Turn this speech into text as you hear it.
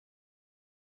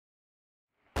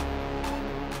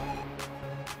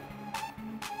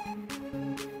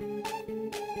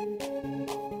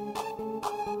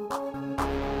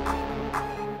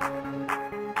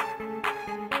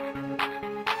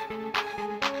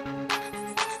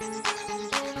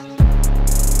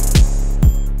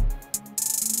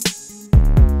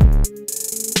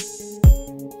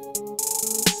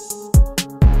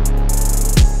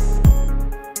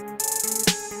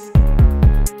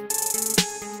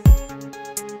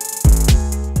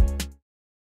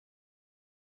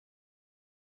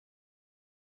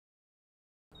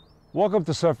Welcome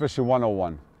to Surf Fishing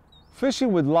 101.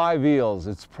 Fishing with live eels,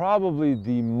 it's probably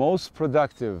the most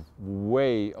productive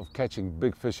way of catching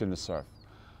big fish in the surf.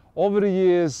 Over the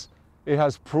years, it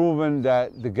has proven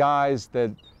that the guys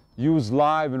that use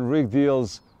live and rigged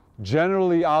eels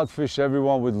generally outfish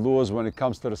everyone with lures when it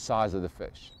comes to the size of the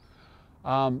fish.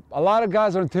 A lot of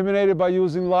guys are intimidated by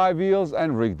using live eels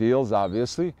and rigged eels,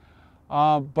 obviously.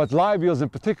 But live eels in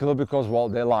particular because, well,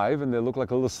 they're live and they look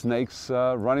like little snakes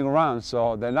running around,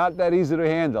 so they're not that easy to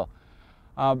handle.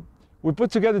 We put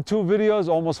together two videos,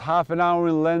 almost half an hour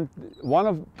in length.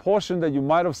 One portion that you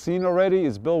might have seen already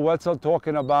is Bill Wetzel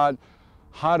talking about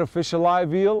how to fish a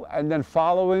live eel, and then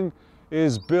following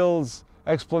is Bill's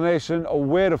explanation of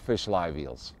where to fish live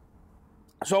eels.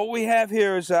 So what we have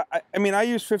here is, I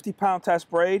use 50-pound test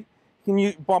braid. Can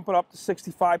you bump it up to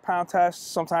 65-pound tests?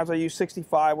 Sometimes I use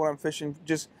 65 when I'm fishing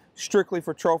just strictly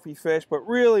for trophy fish. But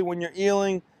really, when you're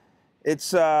eeling,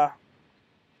 it's, a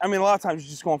lot of times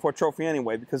you're just going for a trophy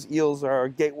anyway because eels are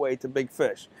a gateway to big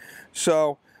fish.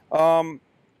 So I'm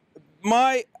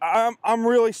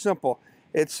really simple.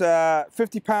 It's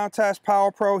 50-pound test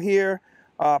Power Pro here,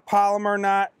 polymer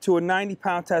knot to a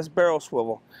 90-pound test barrel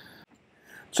swivel.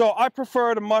 So I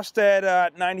prefer the Mustad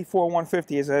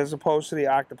 94-150 as opposed to the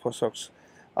octopus hooks.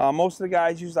 Most of the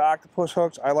guys use the octopus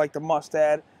hooks. I like the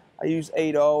Mustad. I use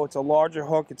 8.0. It's a larger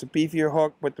hook. It's a beefier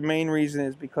hook, but the main reason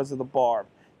is because of the barb.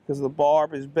 Because the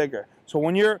barb is bigger. So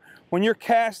when you're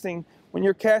casting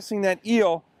that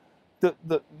eel,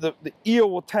 the eel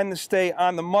will tend to stay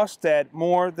on the Mustad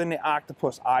more than the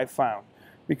octopus, I've found,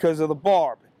 because of the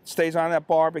barb. It stays on that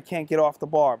barb. It can't get off the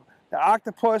barb. The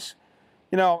octopus,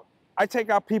 I take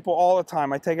out people all the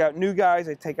time. I take out new guys.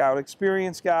 I take out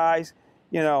experienced guys.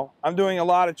 I'm doing a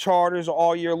lot of charters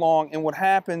all year long. And what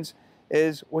happens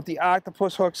is with the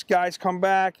octopus hooks, guys come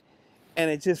back and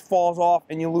it just falls off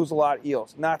and you lose a lot of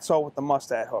eels. Not so with the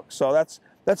Mustad hook. So that's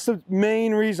the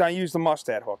main reason I use the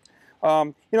Mustad hook.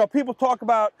 People talk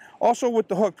about, also with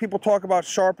the hook, people talk about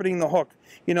sharpening the hook.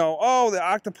 Oh, the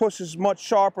octopus is much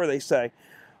sharper, they say.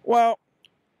 Well,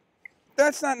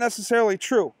 that's not necessarily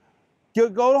true. You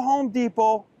go to Home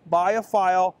Depot, buy a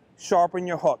file, sharpen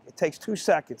your hook. It takes 2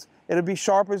 seconds. It'll be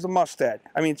sharp as the Mustad.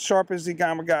 Sharp as the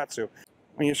Gamakatsu.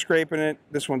 When you're scraping it,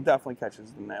 this one definitely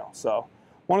catches the nail. So,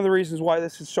 one of the reasons why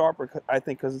this is sharper, I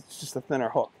think, because it's just a thinner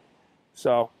hook.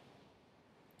 So,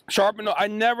 sharpen. I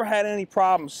never had any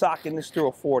problems socking this through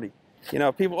a 40.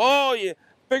 People, oh,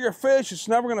 bigger fish, it's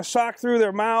never going to sock through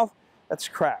their mouth. That's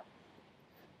crap.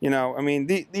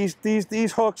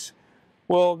 These hooks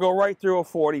will go right through a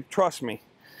 40, trust me.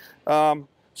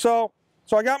 So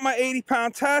I got my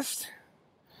 80-pound test.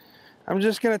 I'm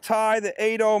just going to tie the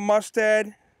 8.0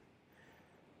 Mustad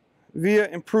via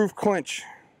improved clinch.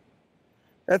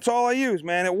 That's all I use,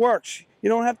 man. It works. You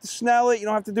don't have to snell it. You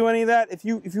don't have to do any of that. If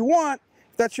you want,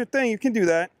 if that's your thing, you can do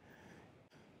that.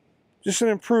 Just an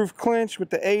improved clinch with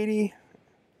the 80.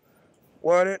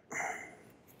 Wet it.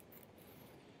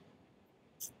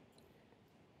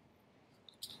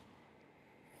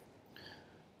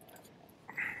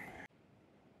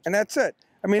 And that's it.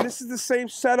 This is the same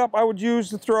setup I would use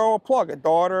to throw a plug, a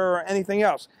darter, or anything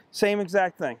else. Same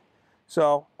exact thing.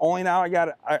 So only now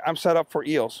I'm set up for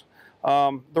eels.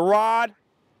 The rod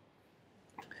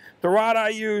I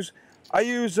use,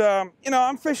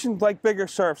 I'm fishing like bigger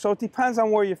surf, so it depends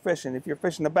on where you're fishing. If you're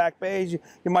fishing the back bays, you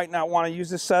might not want to use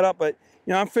this setup, but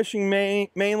I'm fishing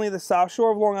mainly the South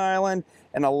Shore of Long Island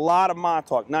and a lot of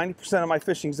Montauk. 90% of my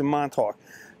fishing is in Montauk.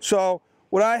 So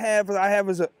what I have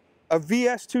is a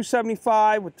VS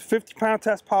 275 with the 50-pound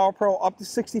test Power Pro, up to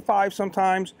 65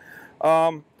 sometimes.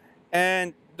 And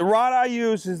the rod I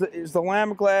use is the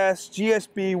Lamaglass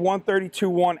GSB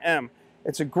 132-1M.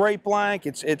 It's a great blank.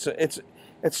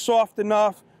 It's soft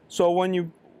enough so when you're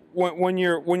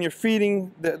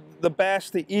feeding the bass,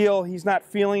 the eel, he's not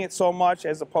feeling it so much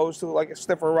as opposed to like a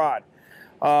stiffer rod.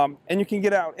 And you can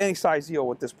get out any size eel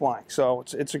with this blank. So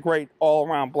it's a great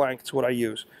all-around blank. It's what I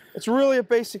use. It's really a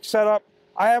basic setup.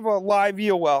 I have a live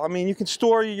eel well. You can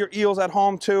store your eels at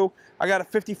home too. I got a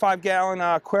 55-gallon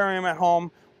aquarium at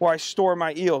home where I store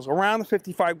my eels. Around the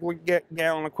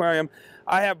 55-gallon aquarium,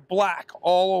 I have black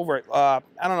all over it. I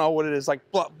don't know what it is, like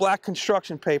black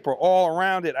construction paper all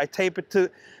around it. I tape it to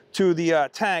the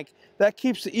tank. That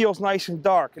keeps the eels nice and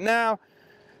dark. Now,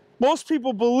 most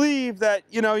people believe that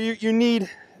you need,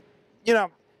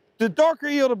 the darker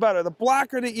eel the better, the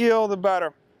blacker the eel the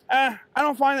better. I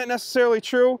don't find that necessarily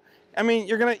true.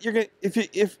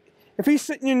 If he's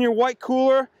sitting in your white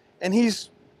cooler and he's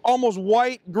almost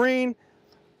white, green,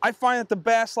 I find that the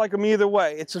bass like him either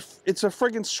way. It's a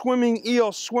friggin' swimming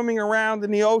eel swimming around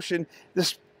in the ocean.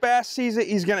 This bass sees it,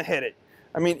 he's gonna hit it.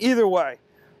 Either way.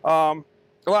 A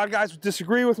lot of guys would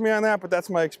disagree with me on that, but that's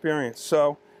my experience.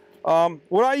 So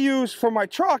what I use for my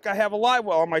truck, I have a live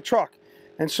well on my truck.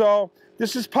 And so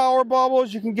this is Power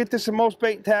Bubbles. You can get this in most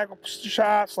bait and tackle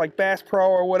shops like Bass Pro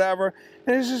or whatever.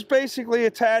 And this is basically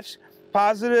attached,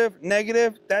 positive,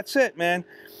 negative. That's it, man.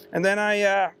 And then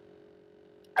I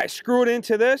screw it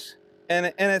into this,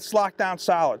 and it's locked down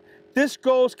solid. This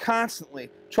goes constantly.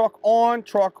 Truck on,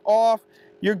 truck off.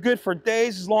 You're good for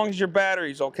days as long as your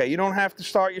battery's okay. You don't have to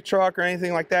start your truck or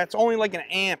anything like that. It's only like an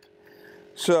amp.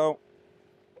 So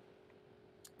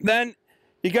then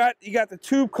you got the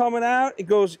tube coming out. It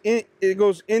goes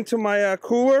into my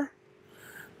cooler.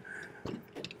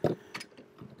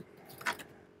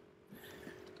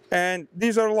 And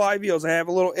these are the live eels. I have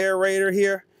a little aerator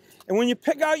here. And when you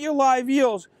pick out your live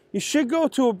eels, you should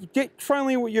get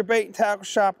friendly with your bait and tackle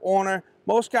shop owner.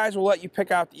 Most guys will let you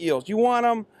pick out the eels. You want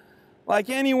them like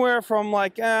anywhere from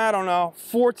like, I don't know,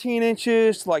 14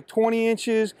 inches to like 20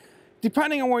 inches,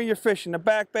 depending on where you're fishing. The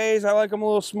back bays, I like them a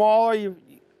little smaller. You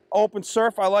open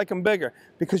surf, I like them bigger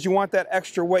because you want that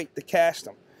extra weight to cast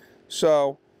them.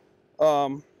 So,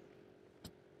 now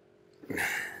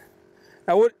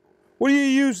what do you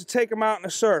use to take them out in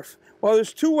the surf? Well,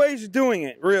 there's two ways of doing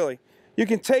it, really. You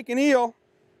can take an eel.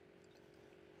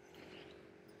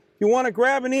 You want to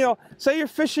grab an eel. Say you're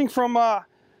fishing from the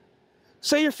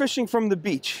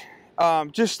beach,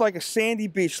 just like a sandy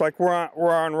beach, like we're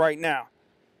on right now.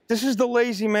 This is the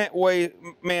lazy man way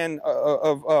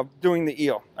of doing the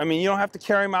eel. I mean, you don't have to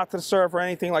carry them out to the surf or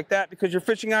anything like that because you're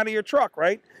fishing out of your truck,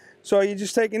 right? So you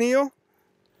just take an eel.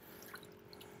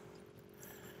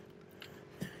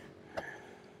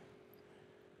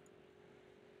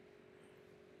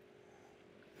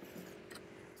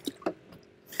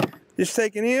 Just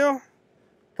take an eel,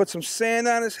 put some sand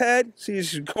on his head. See,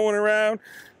 he's just going around.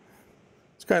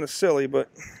 It's kind of silly, but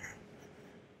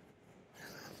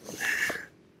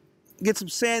get some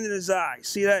sand in his eyes.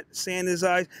 See that? Sand in his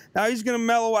eyes. Now he's going to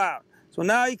mellow out. So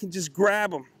now you can just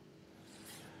grab him.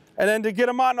 And then to get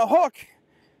him on the hook,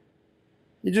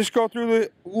 you just go through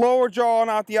the lower jaw and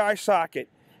out the eye socket.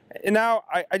 And now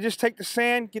I just take the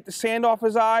sand, get the sand off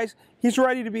his eyes. He's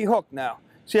ready to be hooked now.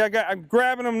 See, I'm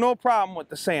grabbing him, no problem with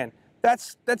the sand.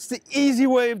 That's the easy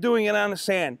way of doing it on the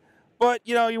sand. But,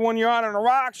 you know, when you're out on the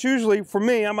rocks, usually, for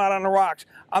me, I'm out on the rocks.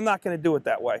 I'm not going to do it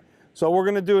that way. So we're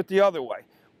going to do it the other way,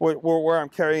 where I'm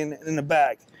carrying it in the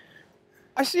bag.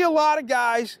 I see a lot of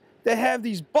guys that have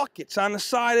these buckets on the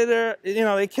side of their, you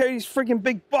know, they carry these freaking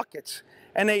big buckets.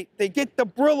 And they get the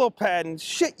Brillo pad and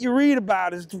shit you read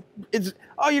about is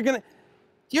oh,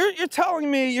 you're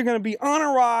telling me you're going to be on a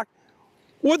rock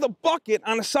with a bucket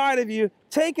on the side of you,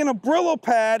 taking a Brillo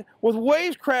pad with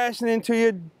waves crashing into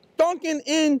you, dunking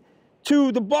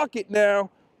into the bucket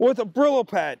now with a Brillo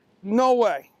pad. No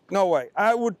way. No way.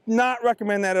 I would not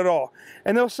recommend that at all.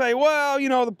 And they'll say, well, you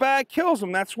know, the bag kills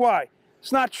them. That's why.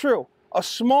 It's not true. A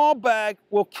small bag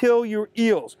will kill your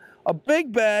eels. A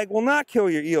big bag will not kill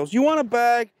your eels. You want a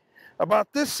bag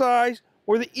about this size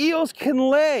where the eels can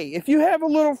lay. If you have a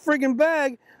little friggin'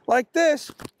 bag like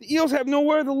this, the eels have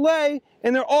nowhere to lay,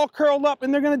 and they're all curled up,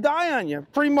 and they're going to die on you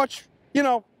pretty much, you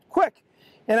know, quick.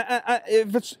 And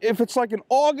if it's like an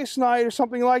August night or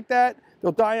something like that,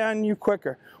 they'll die on you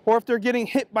quicker. Or if they're getting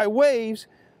hit by waves,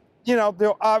 you know,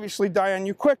 they'll obviously die on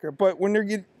you quicker. But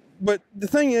but the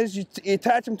thing is, you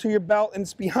attach them to your belt, and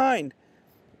it's behind.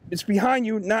 It's behind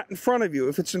you, not in front of you.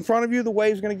 If it's in front of you, the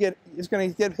wave's going to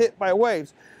get hit by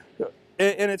waves,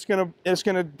 and it's going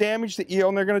to damage the eel,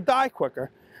 and they're going to die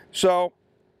quicker. So,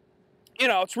 you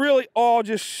know, it's really all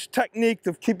just technique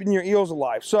of keeping your eels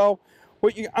alive. So,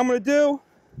 I'm going to do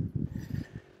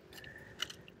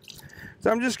is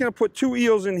I'm just going to put 2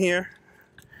 eels in here.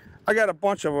 I got a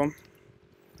bunch of them.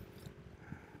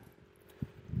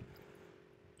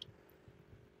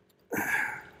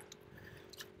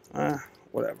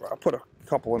 Whatever, I'll put a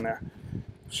couple in there.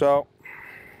 So,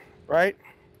 right?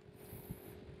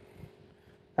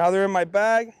 Now they're in my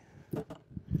bag.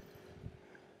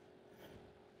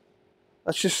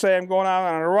 Let's just say I'm going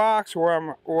out on the rocks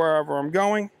or wherever I'm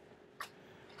going.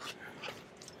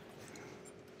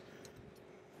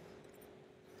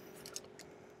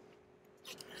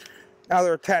 Now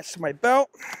they're attached to my belt.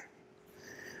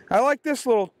 I like this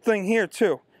little thing here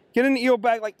too. Get in the eel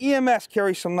bag, like EMS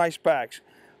carries some nice bags.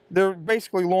 They're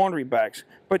basically laundry bags,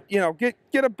 but you know, get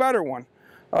a better one.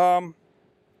 I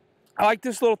like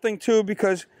this little thing too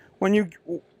because when you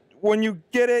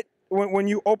get it, when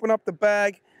you open up the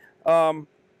bag,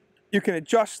 you can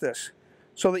adjust this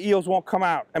so the eels won't come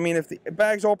out. I mean, if the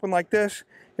bag's open like this,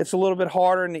 it's a little bit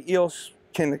harder, and the eels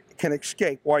can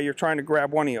escape while you're trying to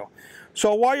grab one eel.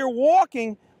 So while you're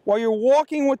walking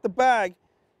with the bag,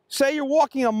 say you're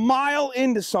walking a mile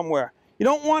into somewhere. You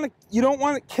don't want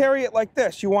to carry it like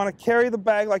this. You want to carry the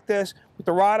bag like this with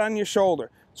the rod on your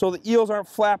shoulder, so the eels aren't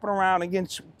flapping around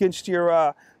against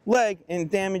your leg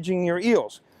and damaging your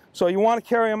eels. So you want to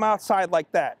carry them outside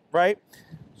like that, right?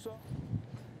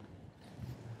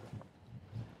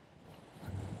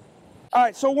 All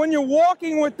right, so when you're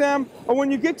walking with them, or when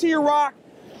you get to your rock,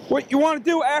 what you want to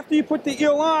do after you put the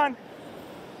eel on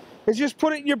is just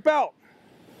put it in your belt.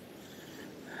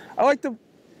 I like to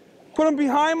put them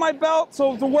behind my belt,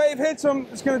 so if the wave hits them,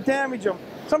 it's going to damage them.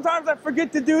 Sometimes I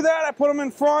forget to do that. I put them in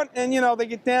front, and they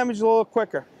get damaged a little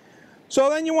quicker. So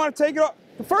then you want to take it off.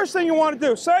 The first thing you want to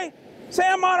do, say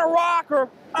I'm on a rock or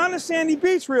on a sandy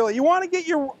beach, really. You want to get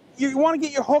your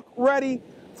hook ready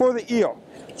for the eel.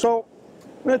 So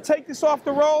I'm going to take this off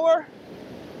the roller.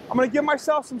 I'm going to give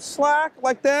myself some slack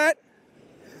like that,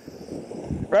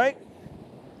 right?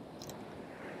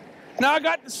 Now I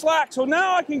got the slack, so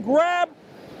now I can grab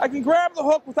the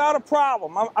hook without a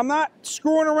problem. I'm not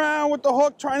screwing around with the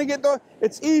hook trying to get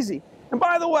it's easy. And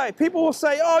by the way, people will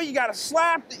say, oh, you got to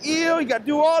slap the eel, you got to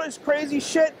do all this crazy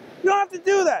shit. You don't have to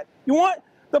do that.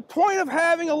 The point of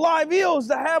having a live eel is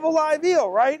to have a live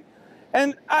eel, right?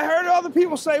 And I heard other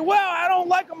people say, well, I don't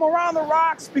like them around the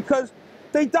rocks because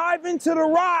they dive into the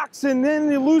rocks and then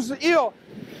you lose the eel.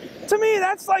 To me,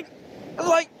 that's like,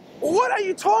 what are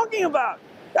you talking about?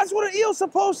 That's what an eel's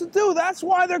supposed to do. That's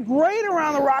why they're great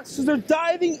around the rocks, because they're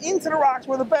diving into the rocks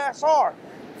where the bass are.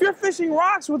 If you're fishing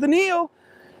rocks with an eel,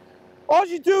 all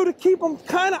you do to keep them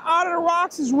kind of out of the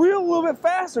rocks is reel a little bit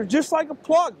faster, just like a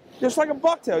plug, just like a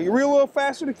bucktail. You reel a little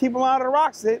faster to keep them out of the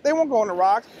rocks. They won't go in the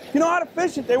rocks. If you know how to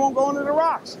fish it, they won't go into the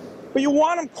rocks. But you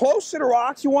want them close to the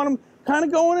rocks. You want them kind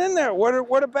of going in there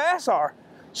where the bass are.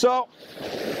 So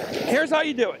here's how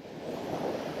you do it.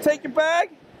 Take your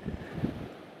bag.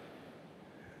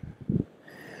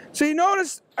 So you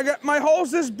notice I got my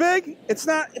hole's this big. It's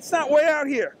not way out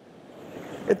here.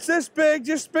 It's this big,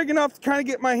 just big enough to kind of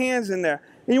get my hands in there.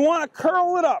 And you want to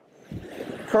curl it up.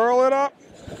 Curl it up.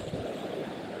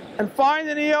 And find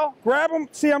an eel. Grab them.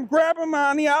 See, I'm grabbing them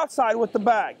on the outside with the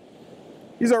bag.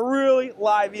 These are really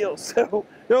live eels. So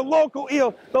they're local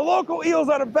eels. The local eels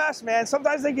are the best, man.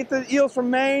 Sometimes they get the eels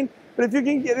from Maine, but if you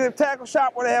can get a tackle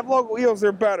shop where they have local eels,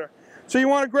 they're better. So you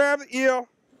want to grab the eel,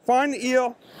 find the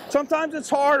eel. Sometimes it's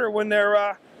harder when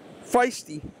they're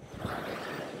feisty.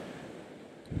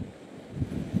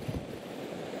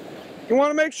 You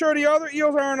want to make sure the other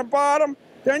eels are on the bottom.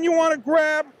 Then you want to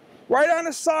grab right on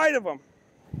the side of them.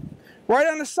 Right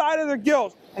on the side of their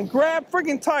gills. And grab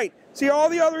friggin' tight. See, all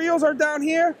the other eels are down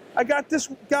here. I got this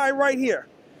guy right here.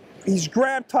 He's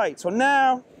grabbed tight. So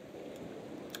now,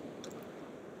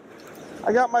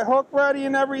 I got my hook ready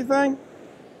and everything.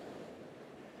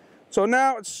 So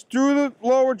now it's through the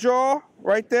lower jaw,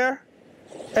 right there,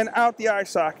 and out the eye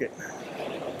socket.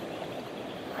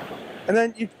 And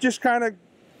then you just kind of,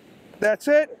 that's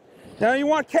it. Now you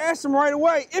want to cast him right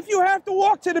away. If you have to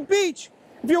walk to the beach,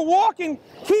 if you're walking,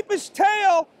 keep his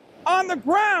tail on the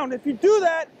ground. If you do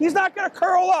that, he's not going to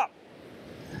curl up.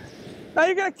 Now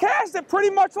you're going to cast it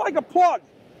pretty much like a plug.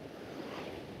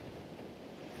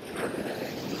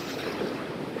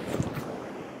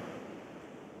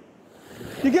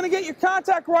 You're going to get your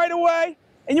contact right away,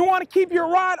 and you want to keep your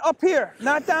rod up here,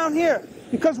 not down here.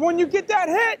 Because when you get that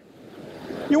hit,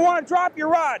 you want to drop your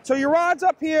rod. So your rod's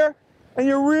up here, and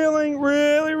you're reeling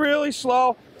really, really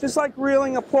slow, just like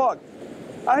reeling a plug.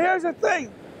 Now here's the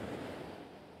thing.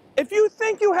 If you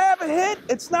think you have a hit,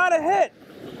 it's not a hit.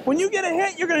 When you get a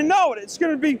hit, you're going to know it. It's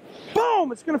going to be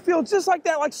boom. It's going to feel just like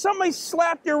that, like somebody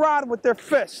slapped your rod with their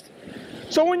fist.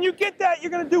 So when you get that, you're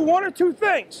going to do one or two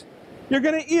things. You're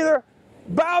going to either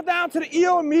bow down to the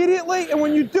eel immediately, and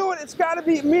when you do it, it's got to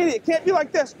be immediate. It can't be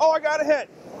like this. Oh, I got a hit.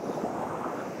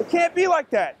 It can't be like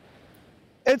that.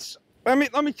 It's, let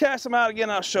me cast them out again.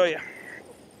 I'll show you.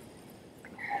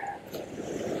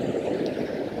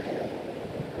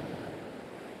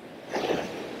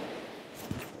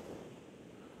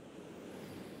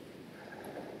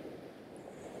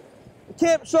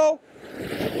 So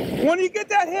when you get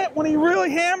that hit, when he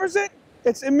really hammers it,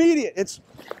 it's immediate.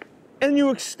 And you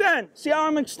extend. See how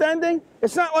I'm extending?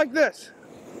 It's not like this.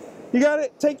 You got to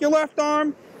take your left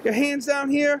arm, your hands down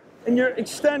here, and you're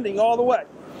extending all the way.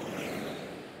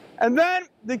 And then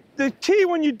the key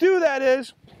when you do that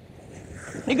is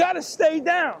you got to stay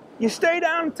down. You stay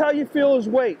down until you feel his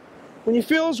weight. When you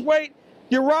feel his weight,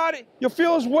 you rod it. You'll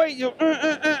feel his weight. You'll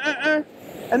and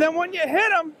then when you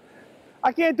hit him,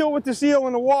 I can't do it with this eel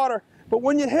in the water, but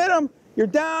when you hit him, you're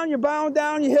down, you're bowing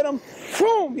down, you hit him,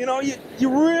 boom, you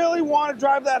really want to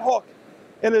drive that hook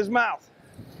in his mouth.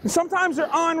 And sometimes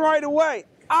they're on right away.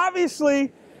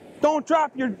 Obviously, don't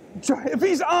drop your, if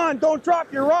he's on, don't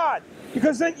drop your rod,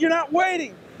 because then you're not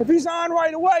waiting. If he's on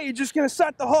right away, you're just gonna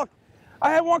set the hook.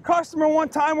 I had one customer one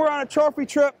time, we're on a trophy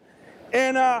trip,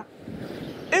 and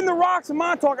in the rocks in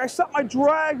Montauk, I set my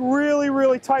drag really,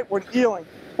 really tight when eeling.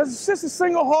 Because it's just a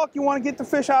single hook, you want to get the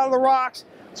fish out of the rocks,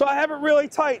 so I have it really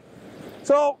tight.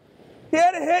 So he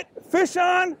had a hit, fish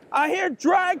on, I hear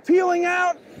drag peeling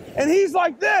out, and he's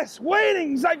like this, waiting.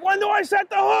 He's like, when do I set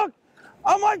the hook?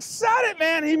 I'm like, set it,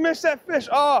 man. He missed that fish.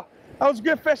 Oh, that was a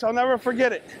good fish. I'll never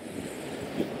forget it.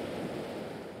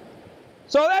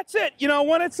 So that's it. You know,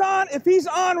 when it's on, if he's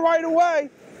on right away,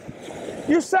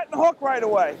 you're setting the hook right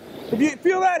away. If you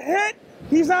feel that hit,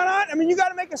 he's not on, I mean, you got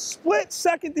to make a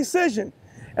split-second decision.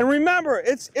 And remember,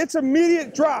 it's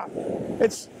immediate drop.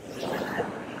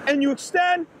 And you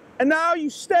extend, and now you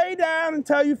stay down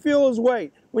until you feel his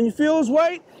weight. When you feel his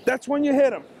weight, that's when you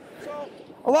hit him. So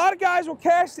a lot of guys will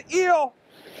cast the eel.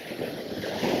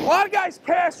 A lot of guys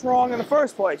cast wrong in the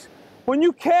first place. When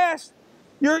you cast,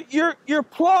 your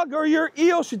plug or your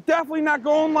eel should definitely not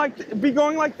be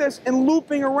going like this and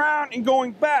looping around and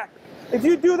going back. If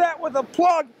you do that with a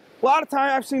plug, a lot of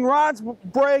times I've seen rods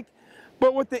break,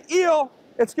 but with the eel,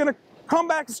 it's gonna come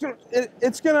back,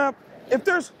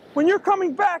 when you're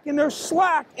coming back and there's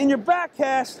slack in your back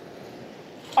cast,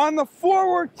 on the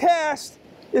forward cast,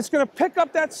 it's gonna pick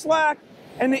up that slack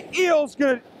and the eel's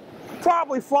gonna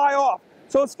probably fly off.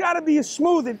 So it's gotta be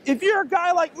smooth. If you're a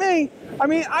guy like me, I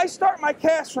mean, I start my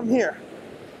cast from here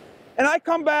and I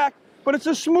come back, but it's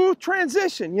a smooth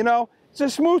transition, you know? It's a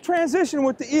smooth transition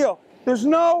with the eel. There's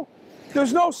no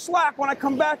slack when I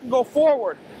come back and go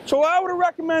forward. So what I would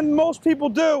recommend most people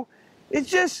do is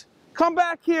just come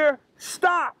back here,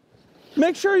 stop.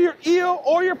 Make sure your eel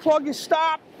or your plug is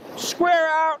stopped, square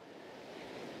out,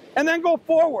 and then go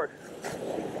forward.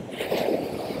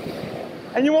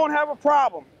 And you won't have a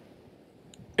problem.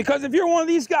 Because if you're one of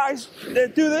these guys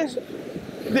that do this,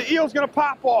 the eel's gonna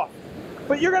pop off.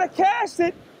 But you're gonna cast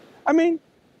it, I mean,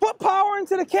 put power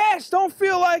into the cast. Don't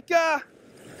feel like,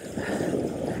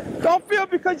 don't feel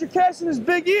because you're casting this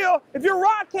big eel, if your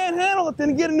rod can't handle it,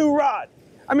 then get a new rod.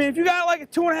 I mean, if you got like a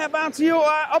 2.5 ounce eel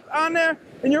up on there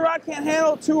and your rod can't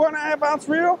handle a 2.5 ounce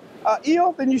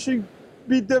eel, then you should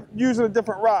be using a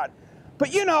different rod.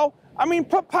 But you know, I mean,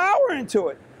 put power into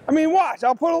it. I mean, watch,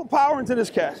 I'll put a little power into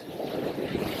this cast.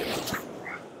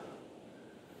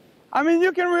 I mean,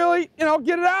 you can really, you know,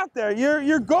 get it out there.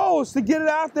 Your goal is to get it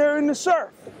out there in the surf.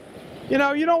 You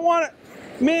know, you don't want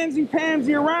to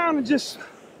mansy-pansy around and just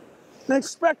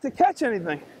expect to catch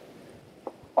anything.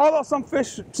 Although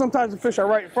sometimes the fish are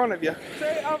right in front of you.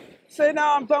 Say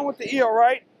now I'm done with the eel,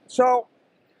 right? So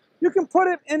you can put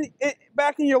it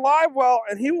back in your live well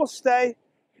and he will stay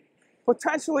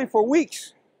potentially for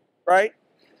weeks, right?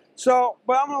 So,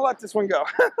 but I'm gonna let this one go.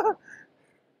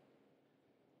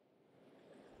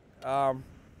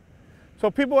 So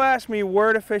people ask me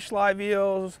where to fish live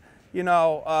eels, you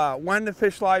know, when to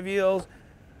fish live eels.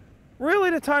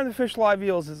 Really, the time to fish live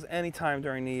eels is any time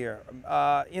during the year.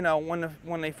 You know,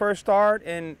 when they first start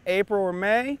in April or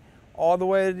May, all the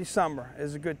way to December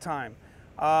is a good time.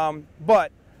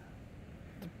 But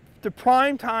the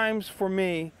prime times for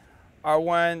me are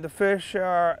when the fish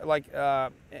are like,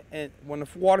 when the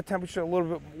water temperature is a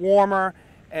little bit warmer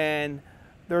and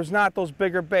there's not those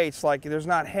bigger baits, like there's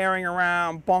not herring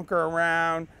around, bunker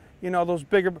around, you know, those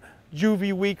bigger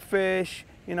juvie weak fish,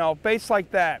 you know, baits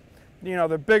like that. You know,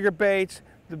 they're bigger baits,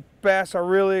 the bass are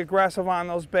really aggressive on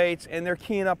those baits and they're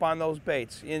keying up on those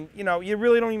baits. And you know, you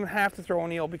really don't even have to throw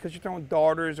an eel because you're throwing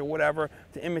darters or whatever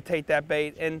to imitate that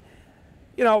bait. And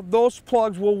you know, those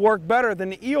plugs will work better than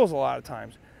the eels a lot of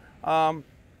times. My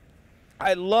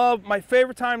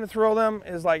favorite time to throw them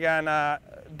is like on,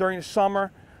 during the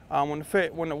summer when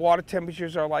the water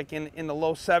temperatures are like in the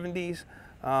low 70s.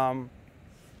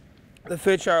 The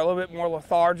fish are a little bit more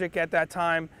lethargic at that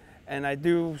time. And I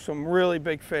do some really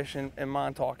big fish in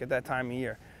Montauk at that time of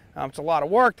year. It's a lot of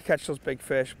work to catch those big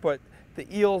fish, but the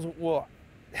eels will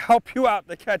help you out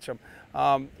to catch them.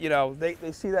 You know, they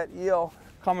see that eel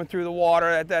coming through the water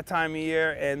at that time of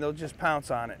year and they'll just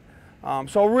pounce on it.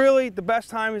 So really the best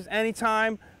time is any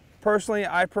time. Personally,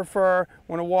 I prefer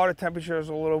when the water temperature is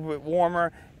a little bit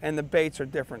warmer and the baits are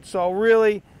different. So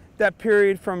really that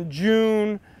period from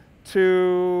June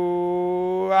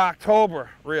to October,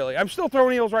 really. I'm still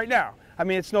throwing eels right now. I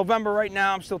mean, it's November right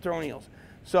now, I'm still throwing eels.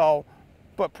 So,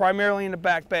 but primarily in the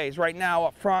back bays. Right now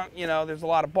up front, you know, there's a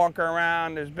lot of bunker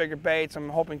around, there's bigger baits. I'm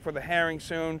hoping for the herring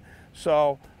soon.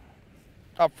 So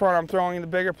up front I'm throwing the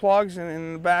bigger plugs and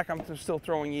in the back I'm still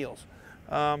throwing eels.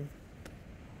 What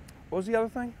was the other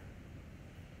thing?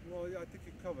 Well, yeah, I think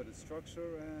you covered the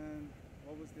structure and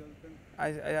What was the other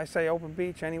thing? I say open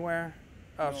beach anywhere.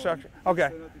 No, Structure. you Okay.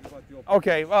 say nothing about the open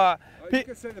Okay. beach. You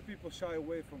can say that people shy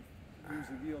away from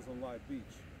using eels on live beach.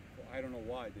 Well, I don't know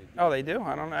why they do. Oh, they do?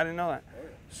 I didn't know that. Oh, yeah.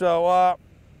 So,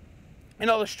 you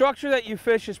know, the structure that you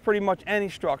fish is pretty much any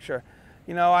structure.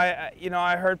 You know,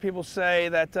 I heard people say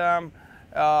that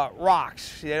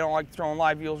rocks. They don't like throwing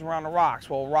live eels around the rocks.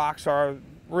 Well, rocks are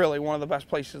really one of the best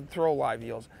places to throw live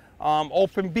eels.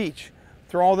 Open beach.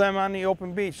 Throw them on the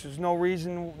open beach. There's no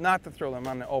reason not to throw them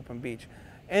on the open beach.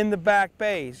 In the back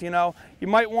bays, you know, you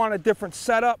might want a different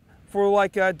setup for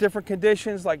like different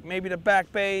conditions. Like maybe the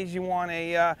back bays, you want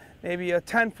a maybe a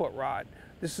 10-foot rod.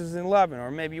 This is an 11,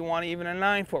 or maybe you want even a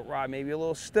 9-foot rod, maybe a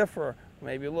little stiffer,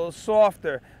 maybe a little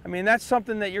softer. I mean, that's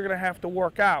something that you're going to have to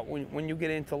work out when you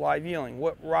get into live eeling.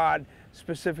 What rod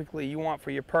specifically you want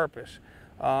for your purpose.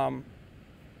 But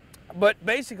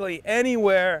basically,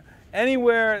 anywhere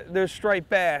there's striped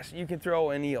bass, you can throw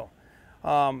an eel.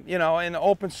 You know, in the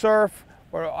open surf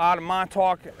or out of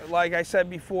Montauk, like I said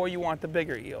before, you want the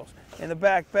bigger eels. In the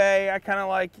back bay, I kind of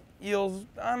like eels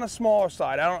on the smaller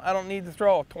side. I don't need to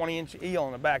throw a 20-inch eel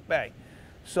in the back bay.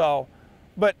 So,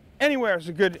 but anywhere is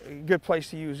a good place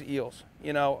to use eels.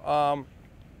 You know,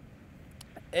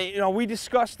 we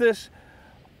discussed this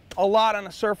a lot on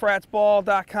the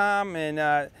surfratsball.com,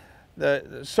 and the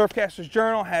Surfcasters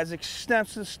Journal has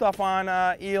extensive stuff on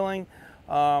eeling.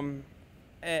 On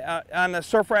the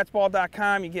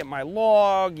surfratsball.com, you get my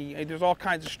log. There's all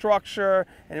kinds of structure,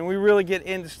 and we really get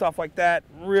into stuff like that,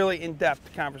 really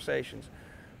in-depth conversations.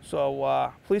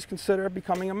 So please consider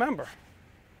becoming a member.